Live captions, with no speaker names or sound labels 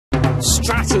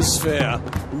Stratosphere,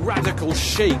 radical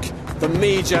chic, the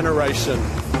me generation,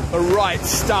 the right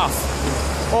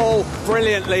stuff. All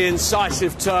brilliantly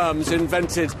incisive terms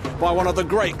invented by one of the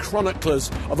great chroniclers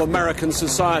of American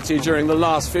society during the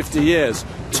last 50 years,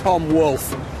 Tom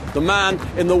Wolfe. The man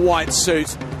in the white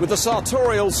suit with a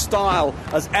sartorial style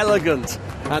as elegant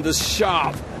and as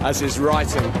sharp as his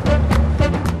writing.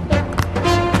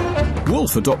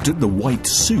 Wolfe adopted the white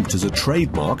suit as a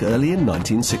trademark early in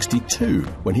 1962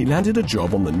 when he landed a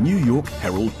job on the New York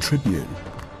Herald Tribune.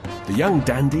 The young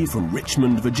dandy from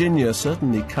Richmond, Virginia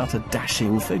certainly cut a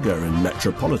dashing figure in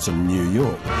metropolitan New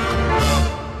York.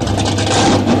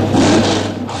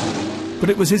 But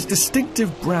it was his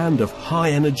distinctive brand of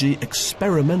high-energy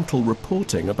experimental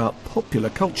reporting about popular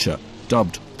culture,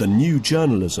 dubbed the new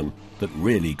journalism, that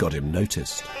really got him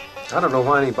noticed. I don't know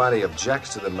why anybody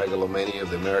objects to the megalomania of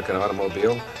the American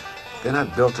automobile. They're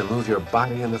not built to move your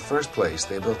body in the first place.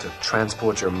 They're built to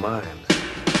transport your mind.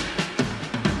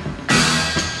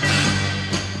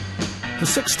 The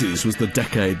 60s was the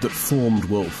decade that formed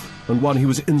Wolfe, and one he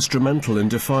was instrumental in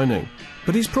defining.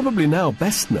 But he's probably now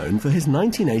best known for his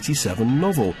 1987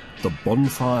 novel, The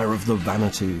Bonfire of the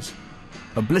Vanities,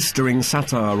 a blistering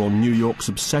satire on New York's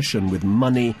obsession with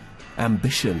money,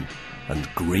 ambition, and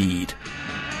greed.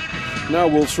 Now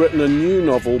Wolfe's written a new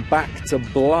novel, Back to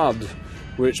Blood,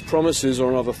 which promises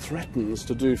or rather threatens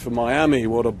to do for Miami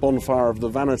what A Bonfire of the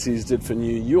Vanities did for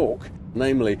New York,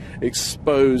 namely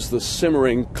expose the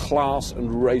simmering class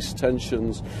and race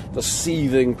tensions, the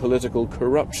seething political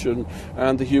corruption,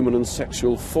 and the human and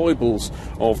sexual foibles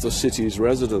of the city's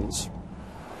residents.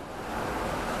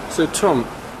 So, Tom,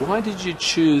 why did you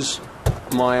choose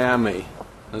Miami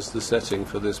as the setting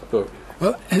for this book?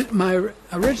 Well, my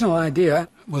original idea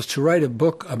was to write a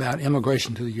book about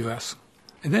immigration to the U.S.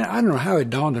 And then I don't know how it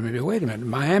dawned on me, but wait a minute,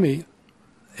 Miami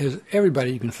is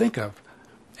everybody you can think of,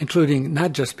 including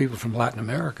not just people from Latin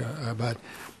America, but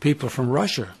people from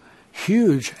Russia,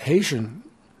 huge Haitian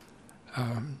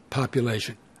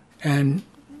population. And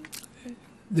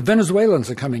the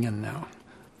Venezuelans are coming in now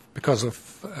because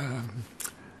of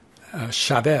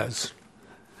Chavez.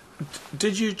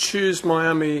 Did you choose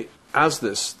Miami as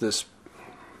this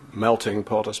melting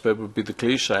pot, I suppose would be the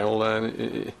cliche, although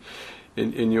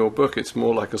in your book it's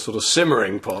more like a sort of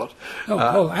simmering pot?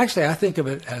 Well, actually I think of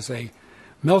it as a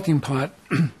melting pot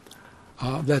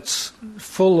that's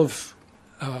full of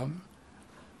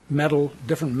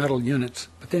different metal units,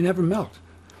 but they never melt.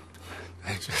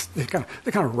 They kind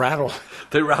of rattle.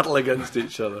 They rattle against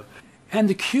each other. And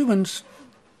the Cubans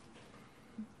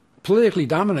politically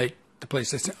dominate the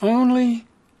place. It's the only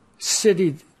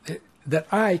city that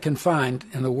I can find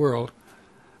in the world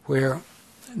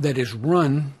that is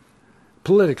run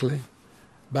politically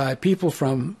by people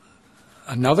from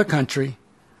another country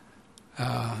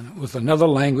with another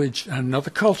language and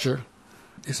another culture.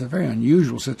 It's a very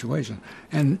unusual situation.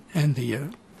 And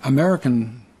the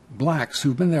American blacks,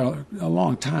 who've been there a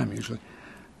long time usually,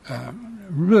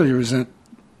 really resent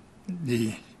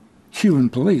the Cuban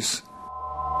police.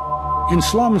 In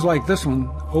slums like this one,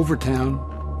 Overtown,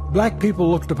 black people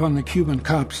looked upon the Cuban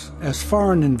cops as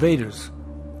foreign invaders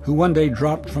who one day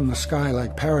dropped from the sky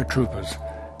like paratroopers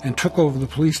and took over the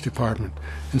police department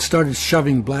and started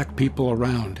shoving black people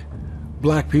around,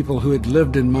 black people who had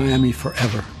lived in Miami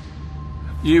forever.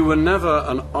 You were never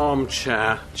an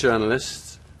armchair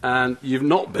journalist, and you've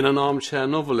not been an armchair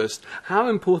novelist. How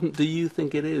important do you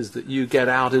think it is that you get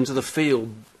out into the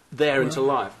field, into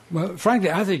life? Well,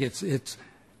 frankly, I think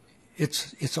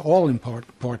it's all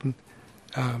important.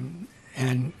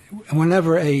 And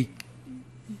whenever a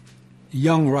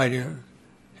young writer,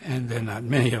 and there are not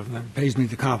many of them, pays me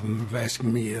the compliment of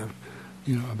asking me,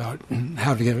 about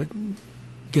how to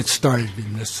get started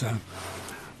in this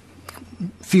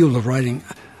field of writing,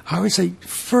 I always say,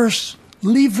 first,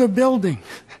 leave the building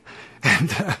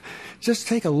and just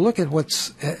take a look at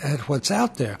what's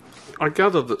out there. I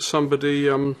gather that somebody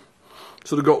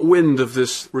sort of got wind of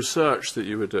this research that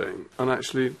you were doing and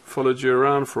actually followed you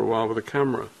around for a while with a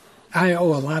camera. I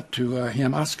owe a lot to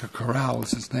him. Oscar Corral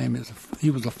is his name. He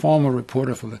was a former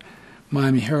reporter for the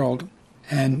Miami Herald,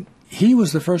 and he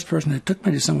was the first person that took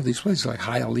me to some of these places like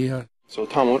Hialeah. So,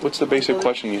 Tom, what's the basic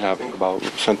question you have about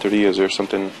Santeria? Is there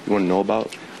something you want to know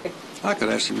about? I could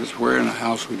ask you this: where in a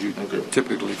house would you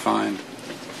typically find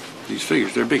these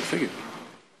figures? They're big figures.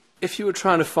 If you were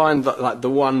trying to find the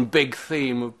one big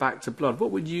theme of Back to Blood,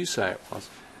 what would you say it was?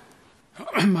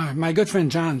 My good friend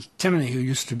John Timoney, who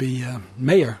used to be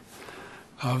mayor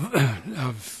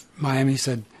of Miami,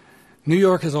 said, New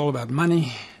York is all about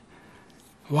money,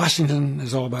 Washington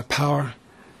is all about power,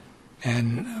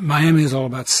 and Miami is all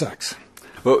about sex.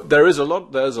 Well, there's a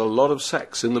lot of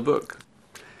sex in the book.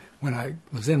 When I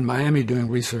was in Miami doing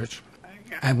research,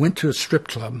 I went to a strip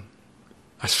club.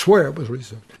 I swear it was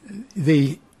research.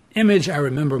 The image I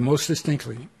remember most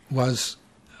distinctly was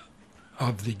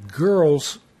of the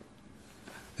girls.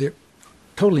 They're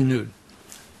totally nude,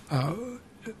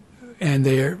 and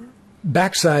their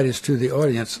backside is to the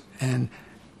audience, and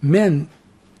men,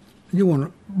 you want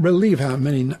to believe how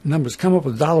many numbers, come up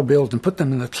with dollar bills and put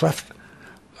them in the cleft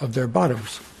of their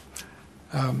bottoms.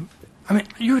 I mean,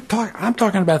 I'm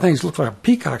talking about things that look like a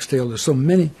peacock's tail. There's so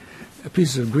many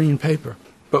pieces of green paper.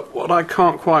 But what I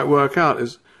can't quite work out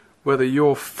is whether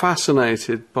you're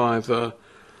fascinated by the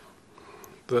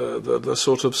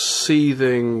sort of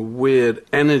seething, weird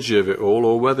energy of it all,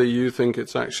 or whether you think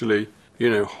it's actually,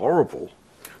 horrible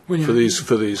for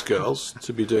these girls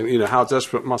to be doing. How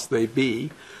desperate must they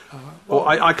be? Or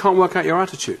I can't work out your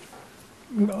attitude.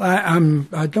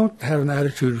 I don't have an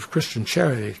attitude of Christian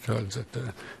charity towards it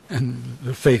and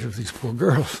the fate of these poor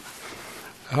girls.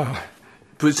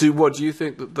 But see, what do you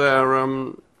think that they're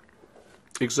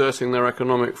exerting their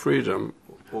economic freedom?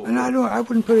 And I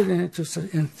wouldn't put it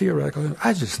in theoretical.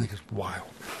 I just think it's wild,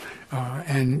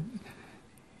 and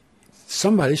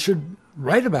somebody should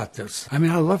write about this. I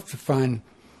mean, I love to find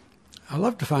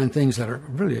things that are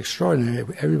really extraordinary.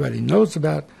 Everybody knows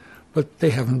about, but they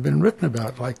haven't been written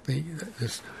about, like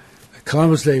this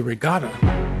Columbus Day regatta.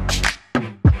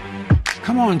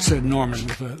 "Come on," said Norman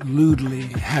with a lewdly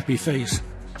happy face.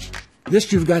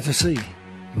 "This you've got to see.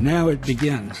 Now it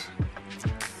begins."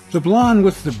 The blonde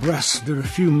with the breasts did a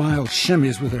few mild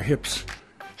shimmies with her hips,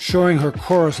 showing her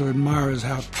chorus of admirers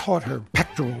how taut her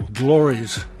pectoral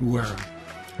glories were,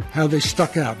 how they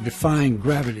stuck out, defying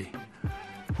gravity.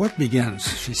 "What begins?"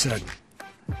 she said.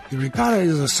 "The regatta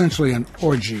is essentially an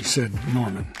orgy," said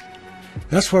Norman.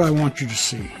 "That's what I want you to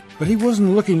see." But he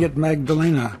wasn't looking at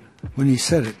Magdalena when he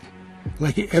said it.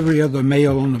 Like every other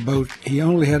male on the boat, he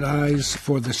only had eyes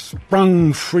for the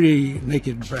sprung-free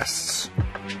naked breasts.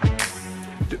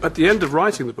 At the end of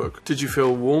writing the book, did you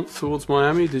feel warmth towards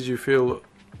Miami? Did you feel,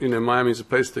 Miami's a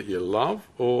place that you love,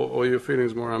 or your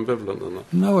feelings more ambivalent than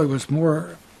that? No, it was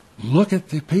more, look at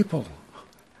the people.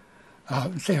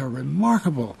 They are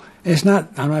remarkable.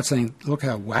 I'm not saying look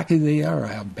how wacky they are or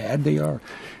how bad they are.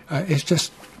 It's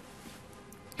just,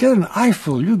 get an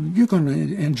eyeful. You're going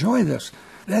to enjoy this.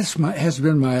 Has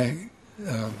been my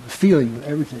feeling with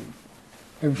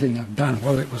everything I've done,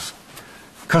 whether it was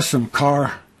custom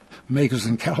car makers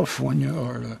in California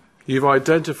or... You've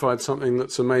identified something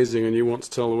that's amazing and you want to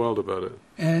tell the world about it.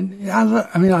 And I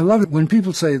love it when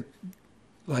people say,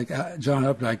 like John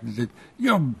Updike did,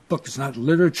 "Your book is not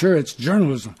literature, it's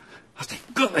journalism." I think,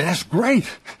 good, that's great.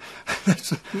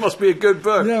 Must be a good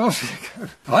book. Yeah,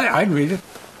 I'd read it.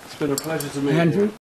 It's been a pleasure to meet you. Andrew?